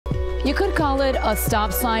You could call it a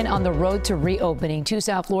stop sign on the road to reopening. Two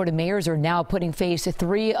South Florida mayors are now putting phase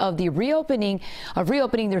 3 of reopening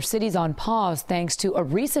their cities on pause thanks to a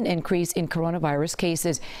recent increase in coronavirus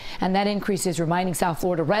cases. And that increase is reminding South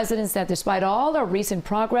Florida residents that despite all our recent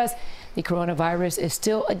progress, the coronavirus is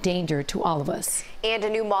still a danger to all of us. And a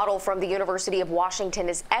new model from the University of Washington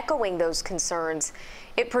is echoing those concerns.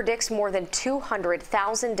 It predicts more than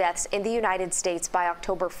 200,000 deaths in the United States by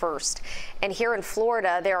October 1st. And here in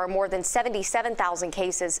Florida, there are more than 77,000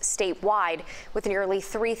 cases statewide, with nearly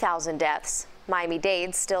 3,000 deaths.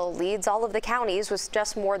 Miami-Dade still leads all of the counties with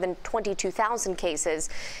just more than 22,000 cases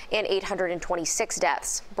and 826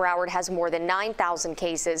 deaths. Broward has more than 9,000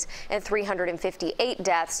 cases and 358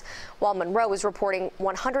 deaths, while Monroe is reporting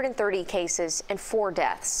 130 cases and 4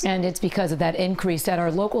 deaths. And it's because of that increase that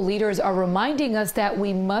our local leaders are reminding us that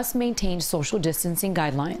we must maintain social distancing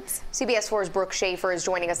guidelines. CBS 4's Brooke Shafer is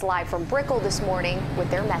joining us live from Brickell this morning with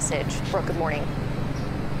their message. Brooke, good morning.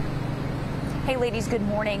 Hey ladies, good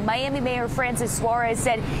morning. Miami Mayor Francis Suarez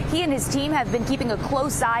said he and his team have been keeping a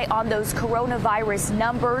close eye on those coronavirus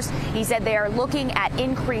numbers. He said they are looking at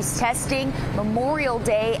increased testing, Memorial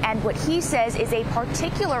Day, and what he says is a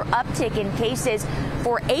particular uptick in cases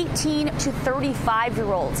for 18 to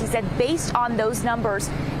 35-year-olds. He said based on those numbers,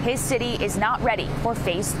 his city is not ready for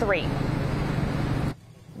phase 3.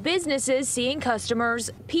 Businesses seeing customers,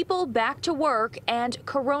 people back to work, and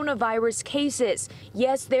coronavirus cases.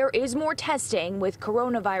 Yes, there is more testing, with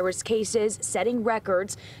coronavirus cases setting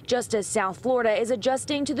records, just as South Florida is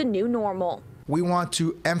adjusting to the new normal. We want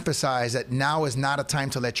to emphasize that now is not a time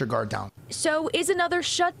to let your guard down. So is another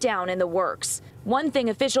shutdown in the works? One thing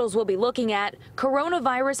officials will be looking at,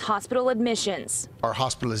 coronavirus hospital admissions. Our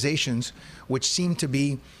hospitalizations, which seem to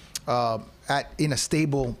be in a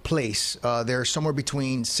stable place. They're somewhere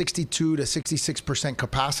between 62 to 66%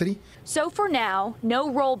 capacity. So for now, no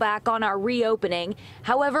rollback on our reopening.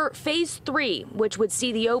 However, phase 3, which would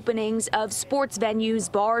see the openings of sports venues,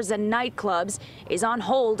 bars and nightclubs, is on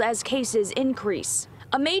hold as cases increase.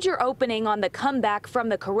 A major opening on the comeback from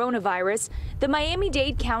the coronavirus, the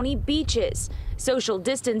Miami-Dade County beaches. Social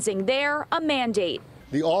distancing there, a mandate.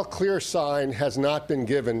 The all clear sign has not been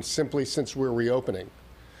given simply since we're reopening.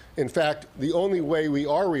 In fact, the only way we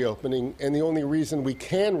are reopening and the only reason we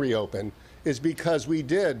can reopen is because we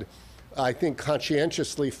did, I think,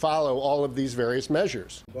 conscientiously follow all of these various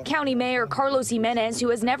measures. County Mayor Carlos Jimenez, who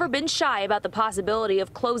has never been shy about the possibility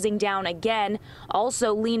of closing down again,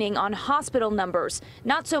 also leaning on hospital numbers,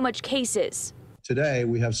 not so much cases. Today,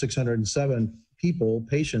 we have 607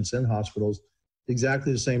 patients in hospitals,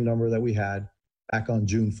 exactly the same number that we had back on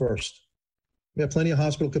June 1st. We have plenty of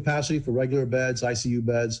hospital capacity for regular beds, ICU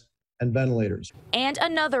beds, and ventilators. And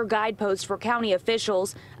another guidepost for county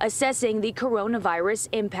officials assessing the coronavirus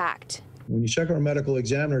impact. When you check our medical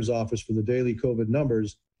examiner's office for the daily COVID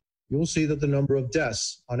numbers, you'll see that the number of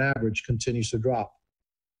deaths on average continues to drop.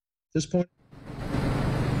 At this point,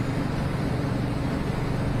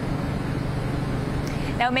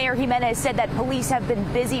 now, Mayor Jimenez said that police have been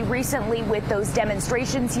busy recently with those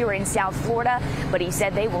demonstrations here in South Florida, but he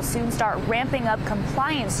said they will soon start ramping up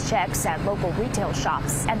compliance checks at local retail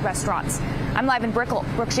shops and restaurants. I'm live in Brickell.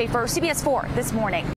 Brooke Shafer, CBS 4 this morning.